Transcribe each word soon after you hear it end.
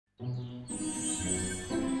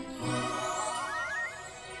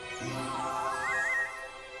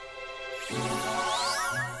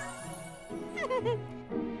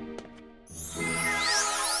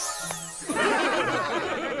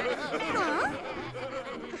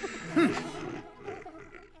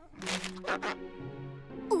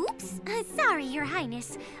Oops, sorry, Your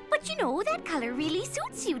Highness. But you know, that color really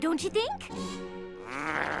suits you, don't you think?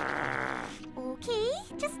 Okay,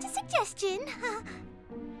 just a suggestion.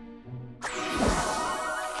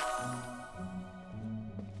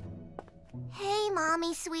 Hey,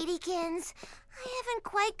 Mommy Sweetiekins. I haven't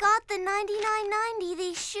quite got the $99.90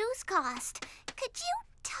 these shoes cost. Could you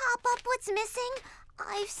top up what's missing?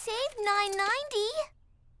 I've saved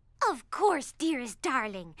 $9.90. Of course, dearest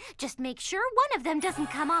darling. Just make sure one of them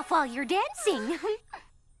doesn't come off while you're dancing. Mom!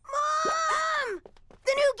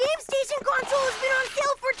 The new Game Station console has been on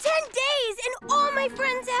sale for 10 days, and all my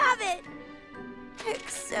friends have it.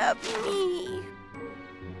 Except me.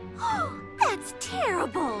 That's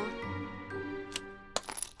terrible.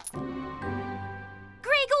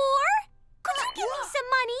 Gregore, could you give me some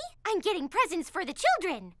money? I'm getting presents for the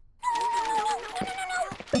children. No.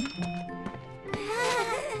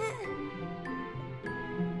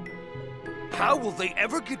 How will they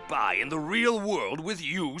ever get by in the real world with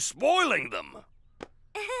you spoiling them?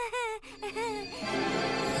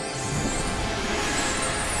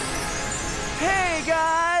 Hey,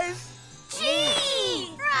 guys!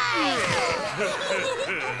 Gee! Right!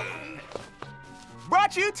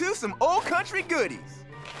 Brought you two some old country goodies.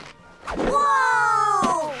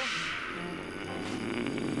 Whoa!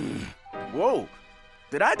 Whoa,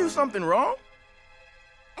 did I do something wrong?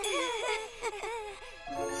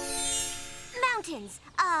 Mountains.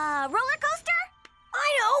 Roller coaster? I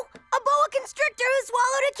know! A boa constrictor who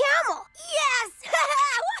swallowed a camel! Yes!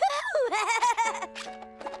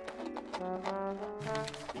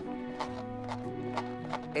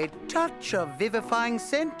 A touch of vivifying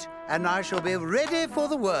scent, and I shall be ready for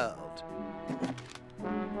the world.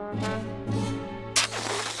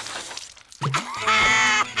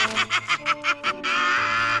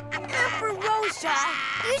 Emperosha,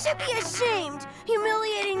 you should be ashamed,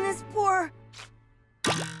 humiliating this poor...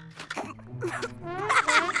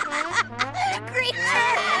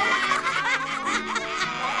 creature!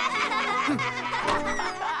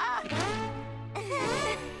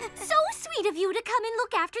 So sweet of you to come and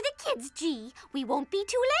look after the kids, G. We won't be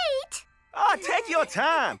too late. Oh, take your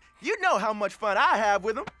time. You know how much fun I have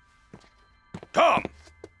with them. Tom!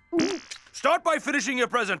 Start by finishing your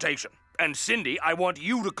presentation. And Cindy, I want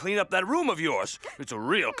you to clean up that room of yours. It's a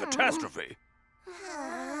real catastrophe.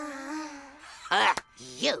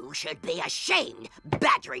 You should be ashamed,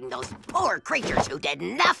 badgering those poor creatures who did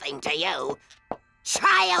nothing to you.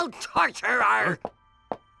 Child torturer!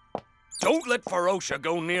 Don't let Ferocia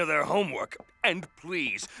go near their homework. And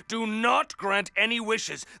please, do not grant any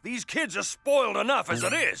wishes. These kids are spoiled enough as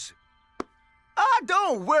it is.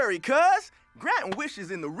 Don't worry, cuz. Granting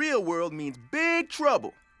wishes in the real world means big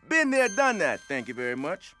trouble. Been there, done that. Thank you very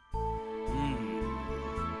much.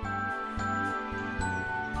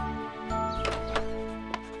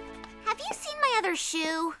 Have you seen my other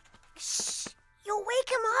shoe? Shh! You'll wake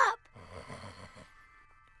him up.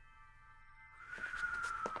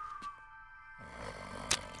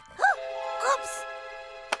 Oops!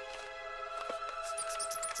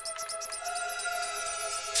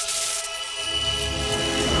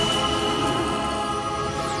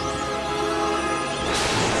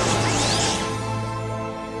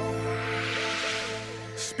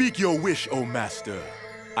 Speak your wish, O master.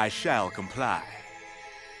 I shall comply.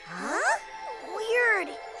 Huh? Weird.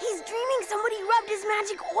 He's dreaming somebody rubbed his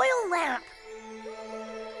magic oil lamp.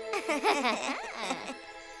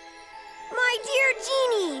 My dear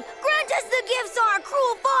genie, grant us the gifts our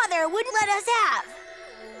cruel father wouldn't let us have.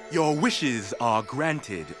 Your wishes are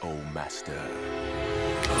granted, O master.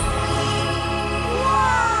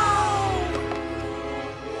 Whoa!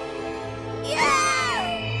 Yeah!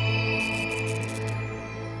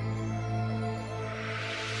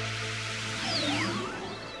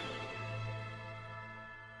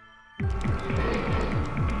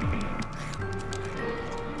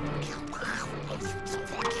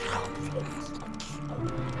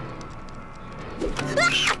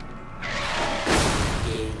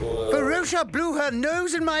 Ferocia blew her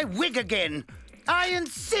nose in my wig again. I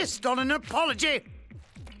insist on an apology.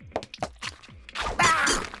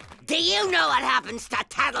 Do you know what happens to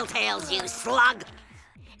tattletales, you slug?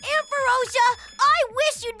 Emperosha, I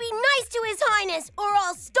wish you'd be nice to His Highness, or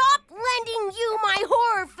I'll stop lending you my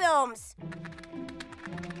horror films.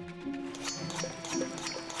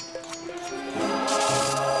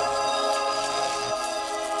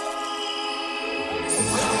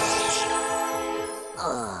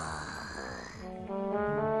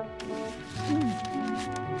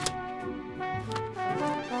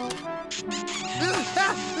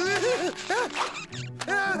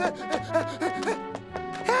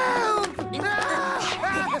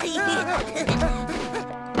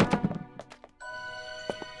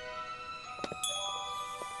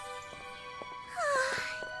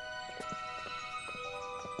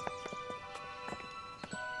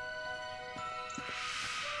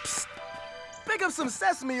 Pick up some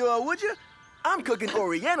sesame oil, would you? I'm cooking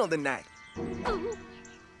Oriental tonight.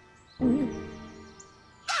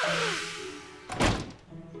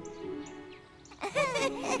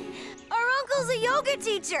 Our uncle's a yoga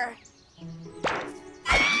teacher.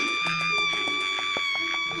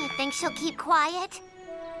 You think she'll keep quiet?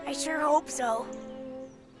 I sure hope so.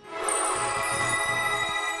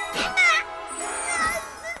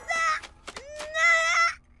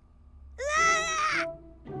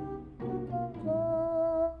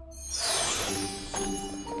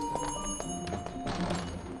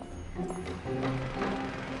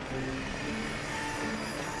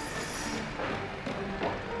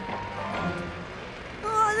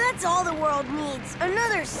 That's all the world needs.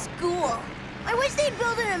 Another school. I wish they'd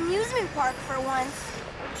build an amusement park for once.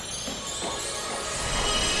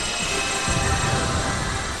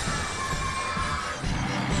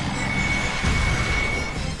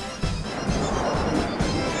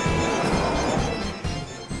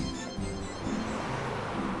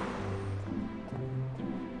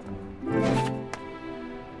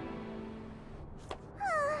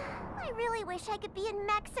 I really wish I could be in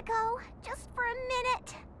Mexico, just for a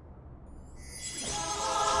minute.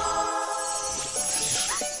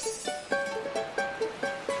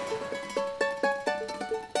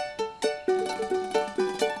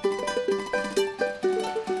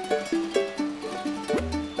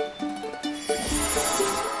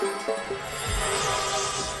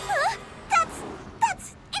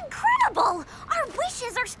 That's incredible! Our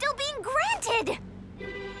wishes are still being granted!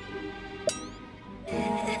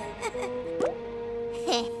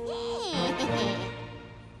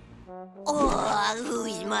 Oh,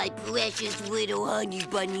 who's my precious little honey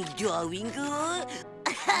bunny darling?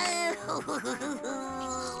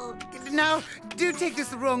 Now, do take this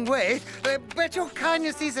the wrong way, but your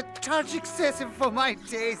kindness is a touch excessive for my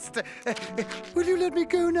taste. Will you let me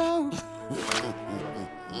go now?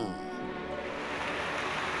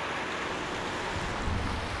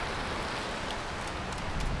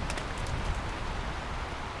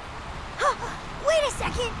 Wait a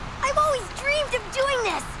second! I've always dreamed of doing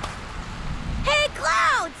this! Hey,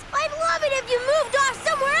 Clouds! I'd love it if you moved off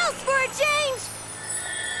somewhere else for a change!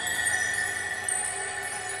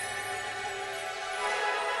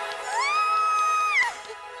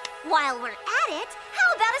 While we're at it,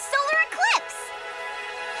 how about a solar eclipse?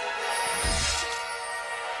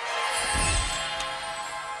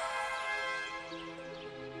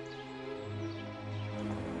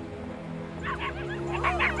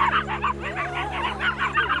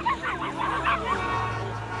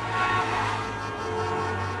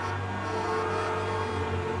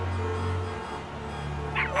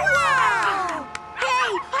 Wow! Hey,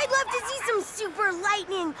 I'd love to see some super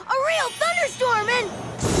lightning, a real thunderstorm, and...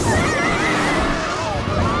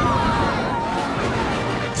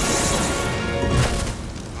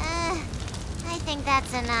 I think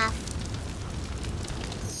that's enough.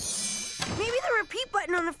 Maybe the repeat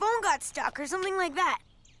button on the phone got stuck or something like that.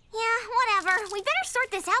 Yeah, whatever. We better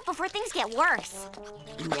sort this out before things get worse.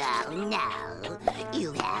 No.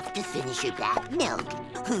 You have to finish your black milk.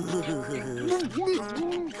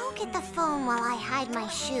 Go get the phone while I hide my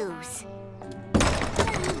shoes.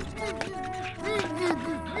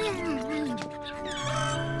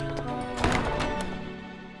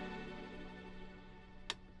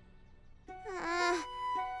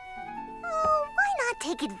 Why not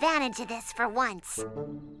take advantage of this for once?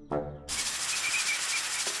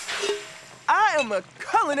 I am a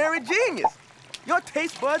culinary genius. Your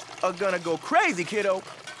taste buds are gonna go crazy, kiddo.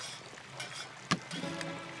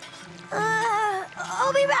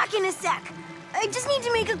 I'll be back in a sec. I just need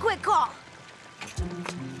to make a quick call.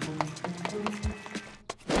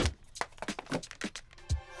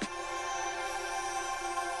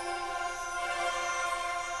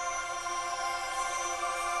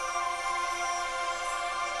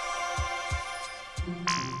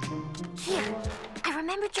 Here, I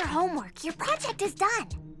remembered your homework. Your project is done.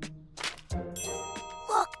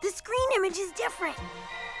 Look, the screen image is different.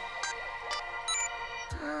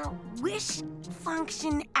 Wish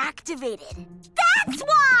function activated. That's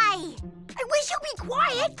why! I wish you'd be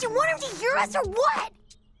quiet. Do you want him to hear us or what?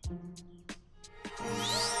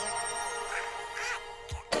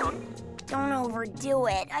 Don't overdo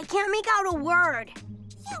it. I can't make out a word.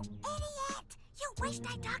 You idiot! You wished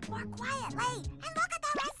I talked more quietly. And look at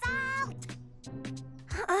the result!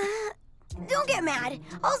 don't get mad.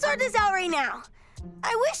 I'll sort this out right now.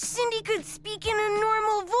 I wish Cindy could speak in a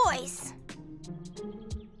normal voice.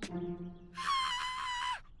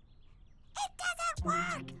 It doesn't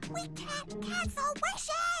work. We can't cancel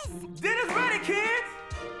wishes. Dinner's ready, kids!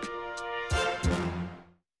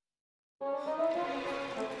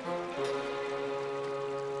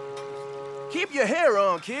 Keep your hair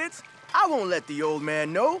on, kids. I won't let the old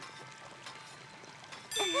man know.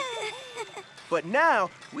 But now,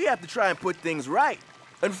 we have to try and put things right.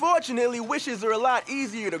 Unfortunately, wishes are a lot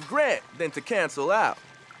easier to grant than to cancel out.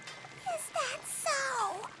 Is that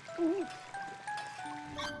so?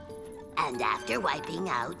 And after wiping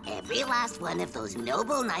out every last one of those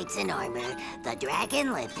noble knights in armor, the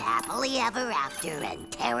dragon lived happily ever after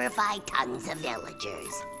and terrified tons of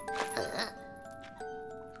villagers.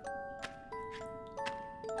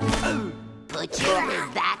 Put your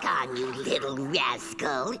wig back on, you little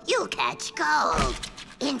rascal. You'll catch cold.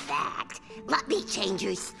 In fact, let me change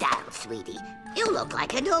your style, sweetie. You look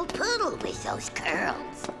like an old poodle with those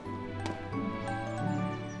curls.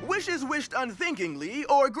 Wishes wished unthinkingly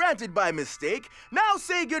or granted by mistake now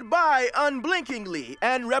say goodbye unblinkingly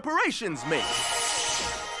and reparations made.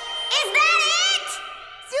 Is that it?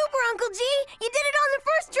 Super, Uncle G! You did it on the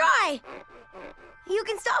first try! You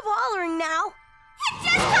can stop hollering now. It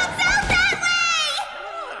just comes out that way!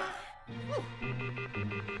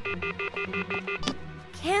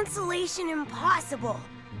 Cancellation impossible.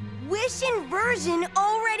 Wish inversion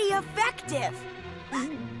already effective.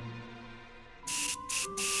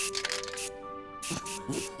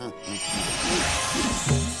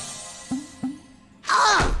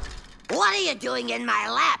 Oh! What are you doing in my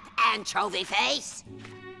lap, anchovy face?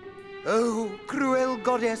 Oh, cruel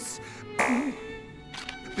goddess,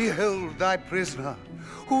 behold thy prisoner,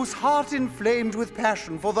 whose heart inflamed with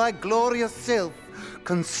passion for thy glorious self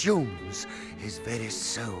consumes his very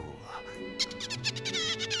soul.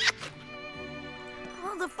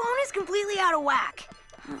 Well, the phone is completely out of whack.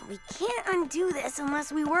 We can't undo this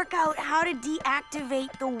unless we work out how to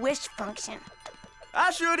deactivate the wish function.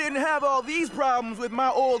 I sure didn't have all these problems with my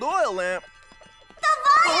old oil lamp. The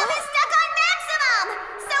volume is stuck on maximum!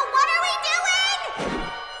 So what are we doing?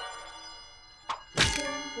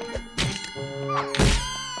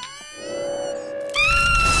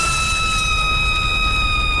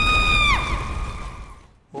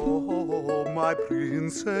 Oh, my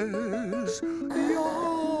princess,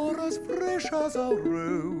 you're as fresh as a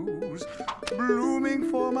rose, blooming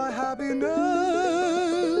for my happiness.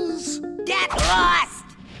 Get lost!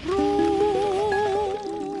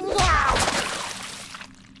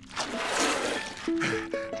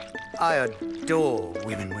 I adore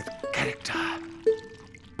women with character.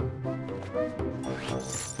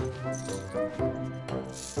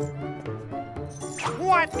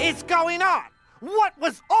 What is going on? What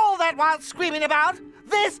was all that wild screaming about?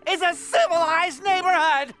 This is a civilized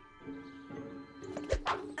neighborhood!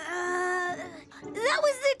 That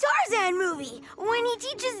was the Tarzan movie, when he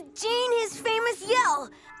teaches Jane his famous yell.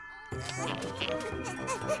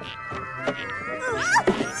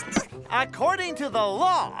 According to the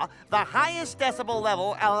law, the highest decibel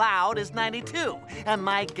level allowed is 92, and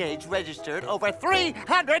my gauge registered over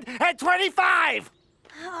 325!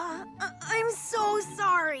 I'm so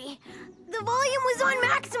sorry. The volume was on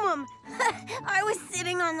maximum. I was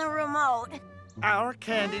sitting on the remote. Our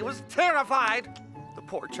Candy was terrified. The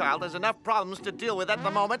poor child has enough problems to deal with at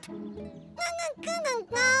the moment.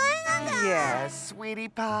 Yes, sweetie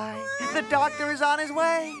pie. The doctor is on his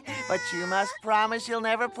way, but you must promise you'll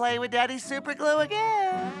never play with Daddy's super glue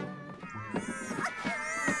again.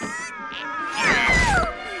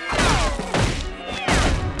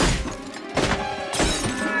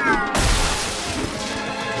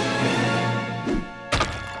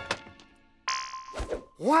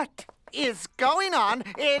 What is going on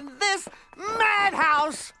in this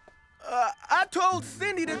madhouse? I told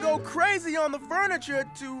Cindy to go crazy on the furniture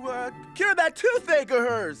to cure that toothache of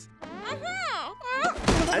hers.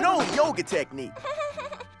 An old yoga technique.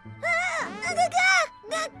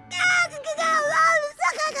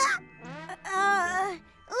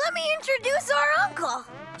 Let me introduce our uncle.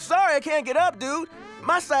 Sorry I can't get up, dude.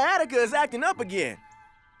 My sciatica is acting up again.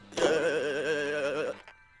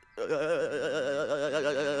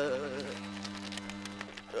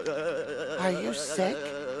 Are you sick?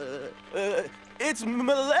 It's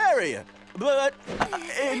malaria, but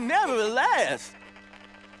it never lasts.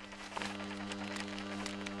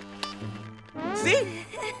 See?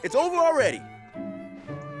 It's over already.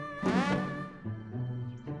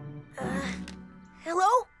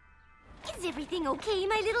 Hello? Is everything okay,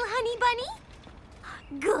 my little honey bunny?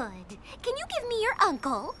 Good. Can you give me your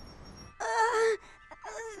uncle?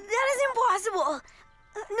 That is impossible.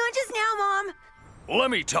 Not just now, Mom.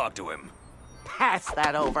 Let me talk to him. Pass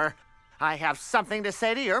that over. I have something to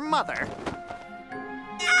say to your mother.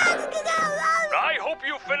 I hope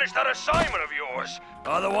you finish that assignment of yours.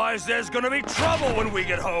 Otherwise, there's gonna be trouble when we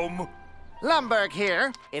get home. Lumberg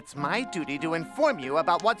here. It's my duty to inform you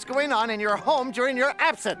about what's going on in your home during your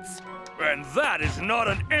absence. And that is not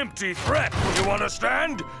an empty threat, you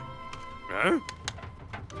understand? Huh?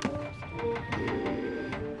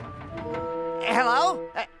 Hello?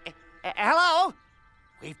 Hello?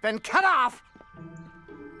 We've been cut off.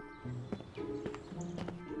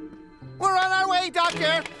 We're on our way,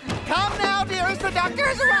 Doctor. Come now, dearest. The doctor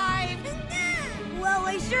has arrived. Well,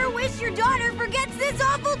 I sure wish your daughter forgets this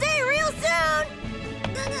awful day real soon.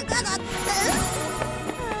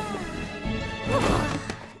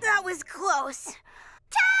 That was close.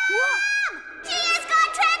 Tom! Gia's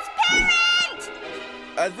gone transparent!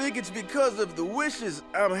 I think it's because of the wishes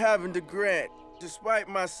I'm having to grant, despite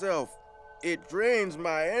myself. It drains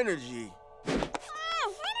my energy.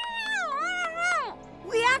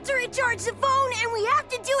 We have to recharge the phone, and we have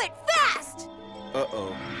to do it fast!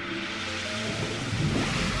 Uh-oh.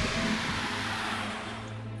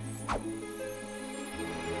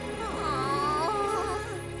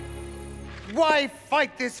 Why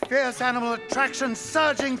fight this fierce animal attraction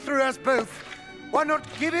surging through us both? Why not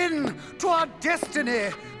give in to our destiny,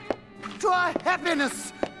 to our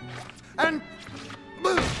happiness, and...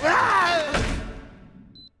 Ah!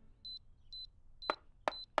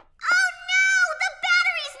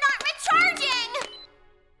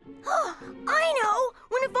 I know!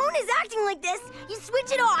 When a phone is acting like this, you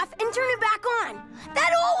switch it off and turn it back on.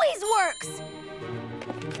 That always works!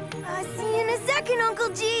 See you in a second, Uncle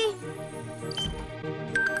G.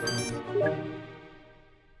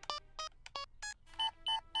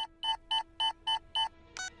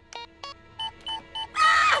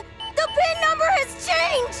 Ah! The PIN number has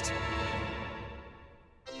changed!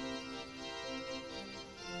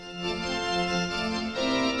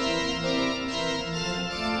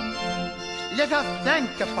 Let us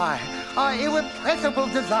sanctify our irrepressible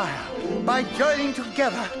desire by joining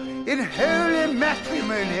together in holy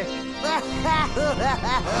matrimony.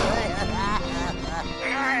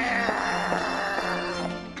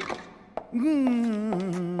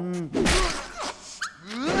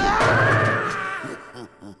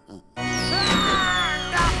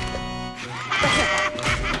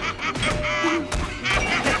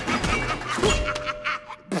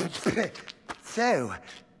 So,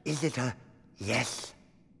 is it a yes?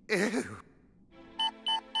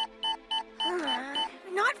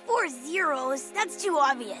 Not 4 zeros. That's too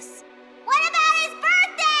obvious. What about his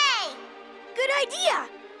birthday? Good idea.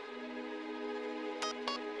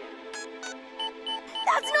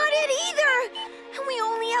 That's not it either. And we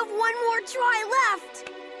only have one more try left.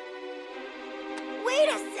 Wait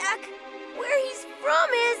a sec. Where he's from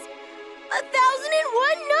is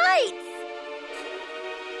 1001 Nights.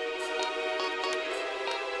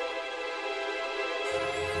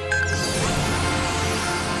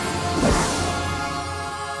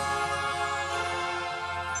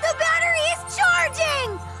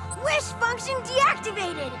 Wish function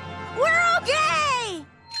deactivated! We're okay!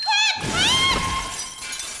 Hip, hip!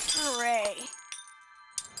 Hooray.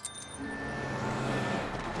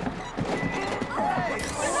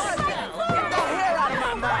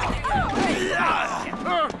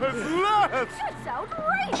 That's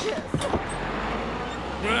outrageous!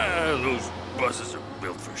 Those buses are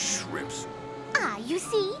built for shrimps. Ah, you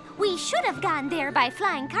see, we should have gone there by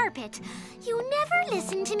flying carpet. You never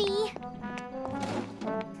listen to me.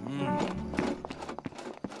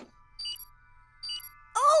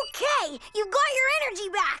 Okay, you got your energy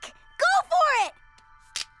back. Go for it!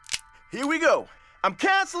 Here we go. I'm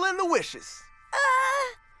canceling the wishes.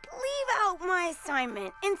 Leave out my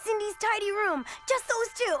assignment in Cindy's tidy room. Just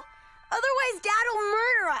those two. Otherwise, Dad'll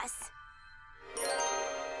murder us.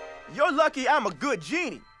 You're lucky I'm a good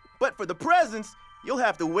genie. But for the presents, you'll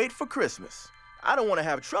have to wait for Christmas. I don't want to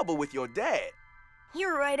have trouble with your dad.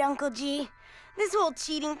 You're right, Uncle G. This whole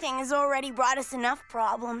cheating thing has already brought us enough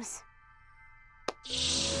problems.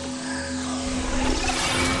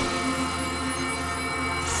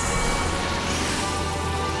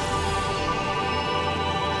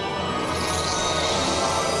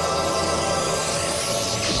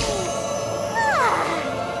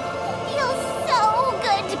 Feels so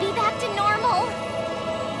good to be back to normal.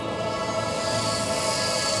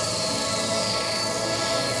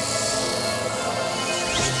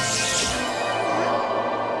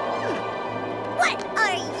 What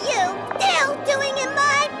are you still doing in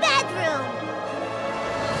my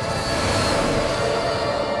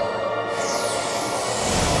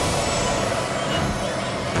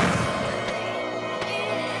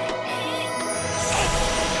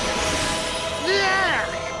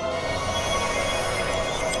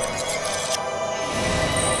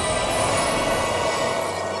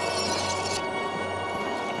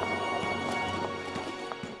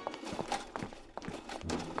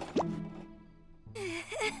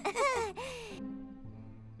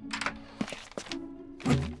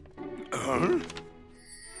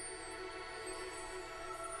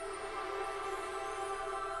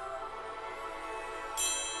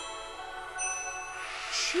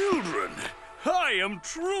children, I am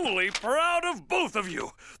truly proud of both of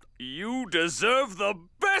you. You deserve the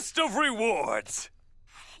best of rewards.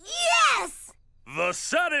 Yes! The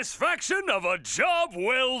satisfaction of a job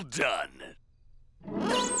well done.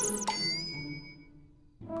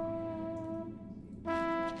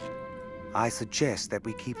 I suggest that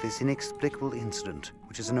we keep this inexplicable incident,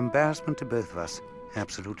 which is an embarrassment to both of us,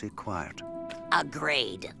 absolutely quiet.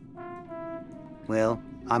 Agreed. Well,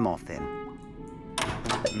 I'm off then.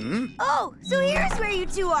 Oh, so here's where you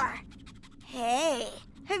two are. Hey,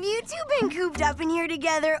 have you two been cooped up in here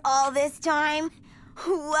together all this time?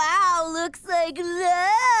 Wow, looks like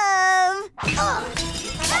love. Oh.